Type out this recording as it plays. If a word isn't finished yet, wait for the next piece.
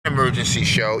emergency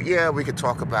show. Yeah, we could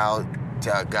talk about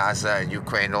Gaza and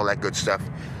Ukraine and all that good stuff.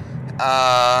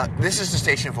 This is the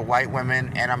station for white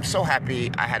women, and I'm so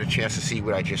happy I had a chance to see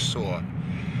what I just saw.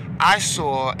 I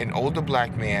saw an older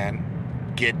black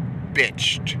man get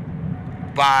bitched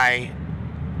by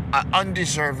an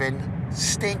undeserving,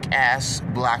 stink-ass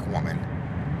black woman.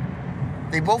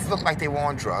 They both look like they were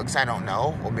on drugs, I don't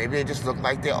know. Or maybe they just look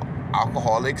like they're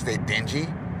alcoholics, they're dingy.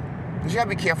 Because you gotta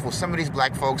be careful. Some of these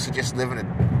black folks who just live in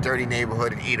a dirty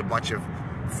neighborhood and eat a bunch of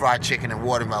fried chicken and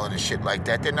watermelon and shit like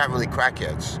that, they're not really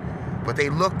crackheads. But they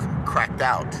look cracked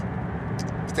out.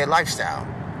 It's their lifestyle.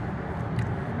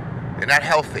 They're not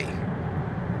healthy.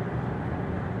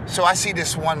 So I see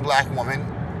this one black woman.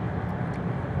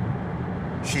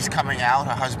 She's coming out.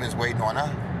 Her husband's waiting on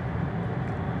her.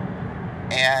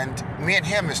 And me and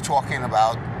him is talking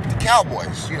about the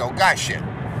Cowboys, you know, guy shit.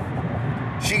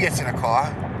 She gets in a car.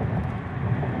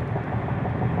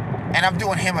 And I'm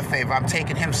doing him a favor. I'm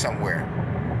taking him somewhere.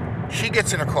 She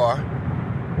gets in a car.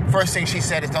 First thing she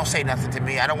said is, don't say nothing to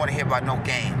me. I don't want to hear about no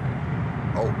game.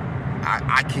 Oh,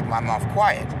 I keep my mouth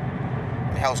quiet.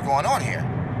 What the hell's going on here?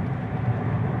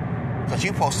 Because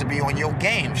you're supposed to be on your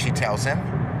game, she tells him.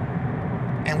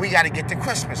 And we got to get the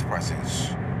Christmas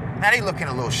presents. Now, they looking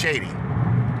a little shady.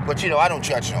 But, you know, I don't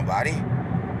judge nobody.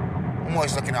 I'm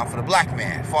always looking out for the black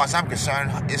man. As far as I'm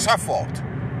concerned, it's her fault.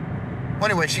 Well,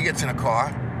 anyway, she gets in a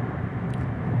car.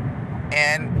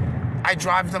 And I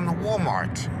drive them to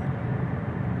Walmart.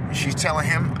 She's telling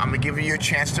him, I'm going to give you a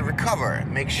chance to recover,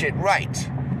 make shit right.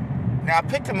 Now, I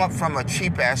picked him up from a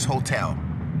cheap-ass hotel.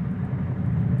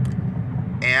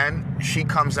 And she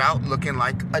comes out looking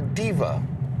like a diva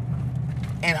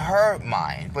in her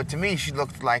mind. But to me, she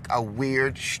looked like a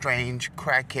weird, strange,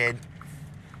 crackhead,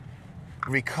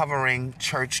 recovering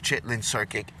church chitlin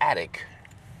circuit addict.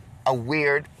 A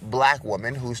weird black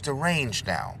woman who's deranged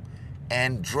now.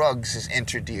 And drugs has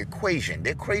entered the equation.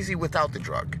 They're crazy without the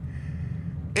drug.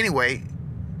 Anyway,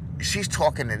 she's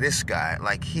talking to this guy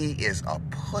like he is a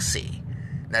pussy.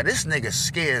 Now, this nigga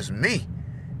scares me.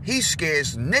 He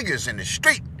scares niggas in the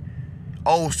street.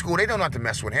 Old school, they don't have to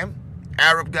mess with him.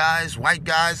 Arab guys, white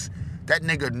guys, that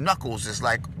nigga knuckles is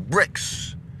like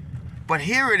bricks. But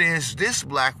here it is, this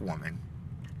black woman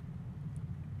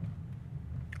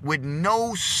with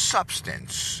no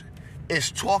substance is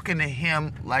talking to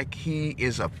him like he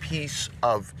is a piece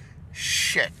of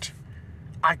shit.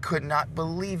 I could not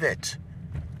believe it.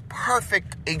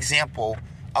 Perfect example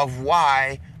of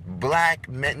why black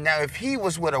men... Now, if he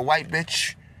was with a white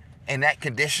bitch in that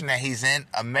condition that he's in,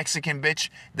 a Mexican bitch,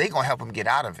 they gonna help him get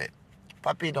out of it.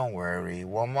 Puppy, don't worry.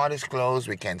 Walmart is closed.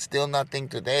 We can steal nothing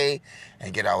today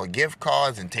and get our gift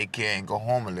cards and take care and go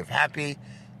home and live happy.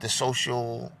 The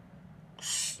social,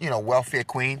 you know, welfare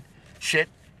queen shit.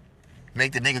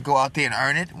 Make the nigga go out there and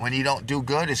earn it. When you don't do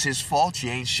good, it's his fault. You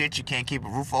ain't shit. You can't keep a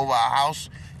roof over our house.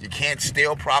 You can't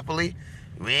steal properly.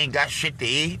 We ain't got shit to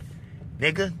eat.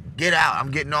 Nigga, get out. I'm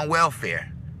getting on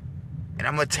welfare. And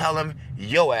I'm going to tell him,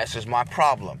 your ass is my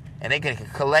problem. And they can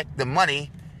collect the money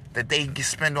that they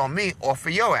spend on me or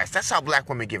for your ass. That's how black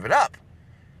women give it up.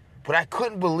 But I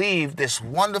couldn't believe this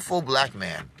wonderful black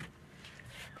man,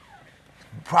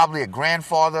 probably a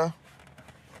grandfather,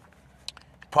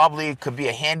 probably could be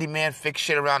a handyman, fix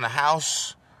shit around the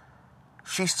house.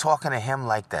 She's talking to him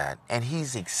like that. And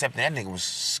he's accepting. That nigga was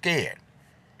scared.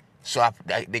 So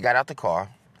they got out the car.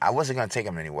 I wasn't going to take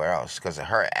him anywhere else because of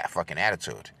her fucking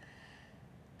attitude.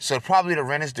 So probably the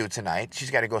rent is due tonight. She's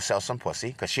got to go sell some pussy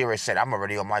because she already said, I'm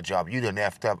already on my job. You done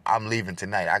effed up. I'm leaving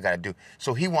tonight. I got to do.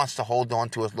 So he wants to hold on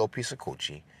to his little piece of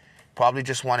coochie. Probably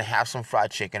just want to have some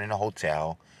fried chicken in a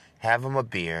hotel, have him a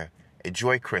beer,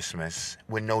 enjoy Christmas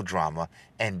with no drama,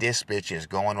 and this bitch is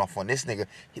going off on this nigga.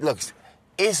 Looks,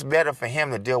 it's better for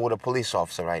him to deal with a police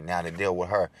officer right now than deal with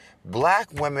her.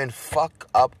 Black women fuck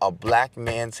up a black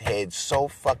man's head so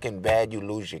fucking bad you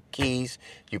lose your keys,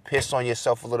 you piss on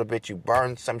yourself a little bit, you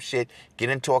burn some shit, get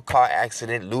into a car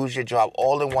accident, lose your job,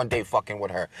 all in one day fucking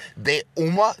with her. Their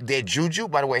juju,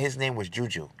 by the way, his name was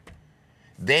Juju.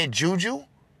 Their juju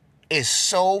is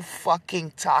so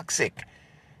fucking toxic.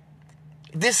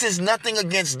 This is nothing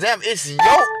against them. It's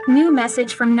your... New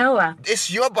message from Noah.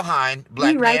 It's your behind,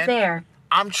 black man. Be right there.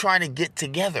 I'm trying to get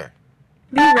together.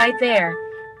 Be right there.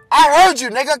 I heard you,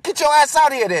 nigga. Get your ass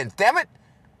out here then, damn it.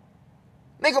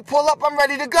 Nigga, pull up. I'm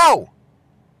ready to go.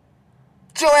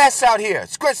 Get your ass out here.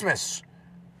 It's Christmas.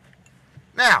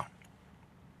 Now,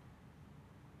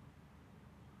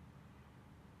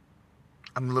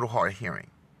 I'm a little hard of hearing.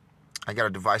 I got a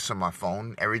device on my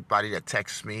phone. Everybody that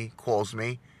texts me, calls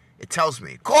me, it tells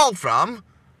me, called from,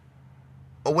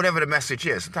 or whatever the message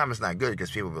is. Sometimes it's not good because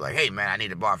people be like, hey, man, I need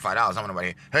to borrow $5. I want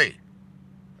nobody, hey,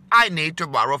 I need to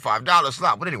borrow $5.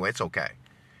 Stop. But anyway, it's okay.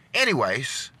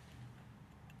 Anyways,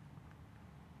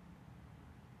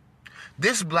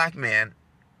 this black man,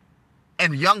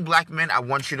 and young black men, I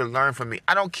want you to learn from me.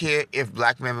 I don't care if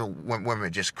black women are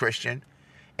just Christian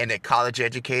and they're college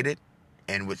educated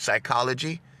and with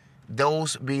psychology.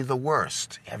 Those be the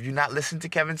worst. Have you not listened to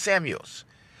Kevin Samuels?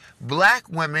 Black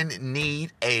women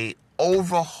need a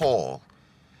overhaul,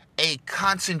 a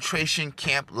concentration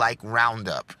camp like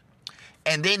Roundup.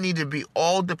 And they need to be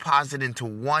all deposited into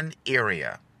one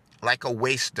area, like a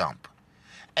waste dump.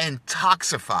 And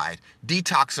detoxified,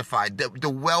 the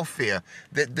welfare,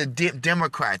 the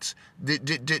Democrats,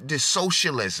 the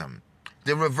socialism,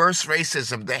 the reverse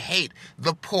racism, the hate,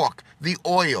 the pork, the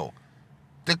oil,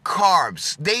 the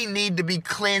carbs. They need to be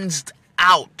cleansed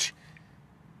out.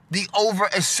 The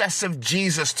over-excessive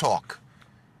Jesus talk.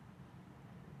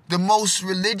 The most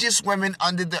religious women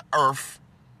under the earth,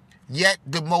 yet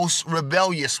the most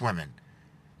rebellious women,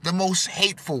 the most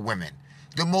hateful women,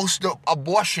 the most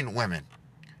abortion women,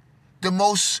 the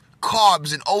most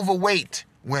carbs and overweight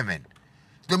women,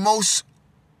 the most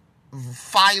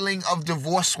filing of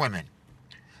divorce women,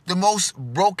 the most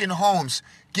broken homes,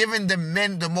 giving the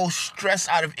men the most stress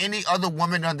out of any other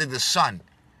woman under the sun.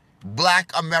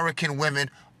 Black American women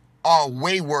are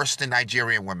way worse than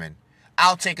Nigerian women.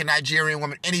 I'll take a Nigerian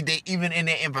woman any day, even in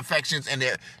their imperfections, and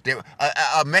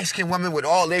a Mexican woman with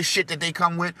all their shit that they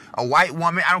come with, a white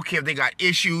woman, I don't care if they got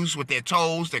issues with their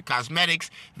toes, their cosmetics,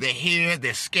 their hair,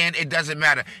 their skin, it doesn't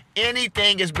matter.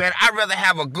 Anything is better. I'd rather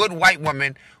have a good white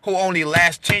woman who only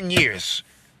lasts 10 years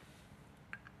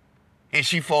and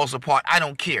she falls apart. I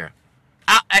don't care.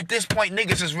 At this point,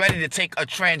 niggas is ready to take a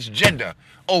transgender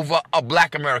over a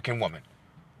black American woman.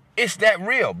 It's that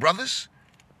real, brothers.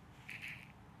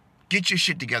 Get your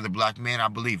shit together, black man. I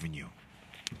believe in you.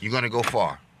 You're going to go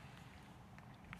far.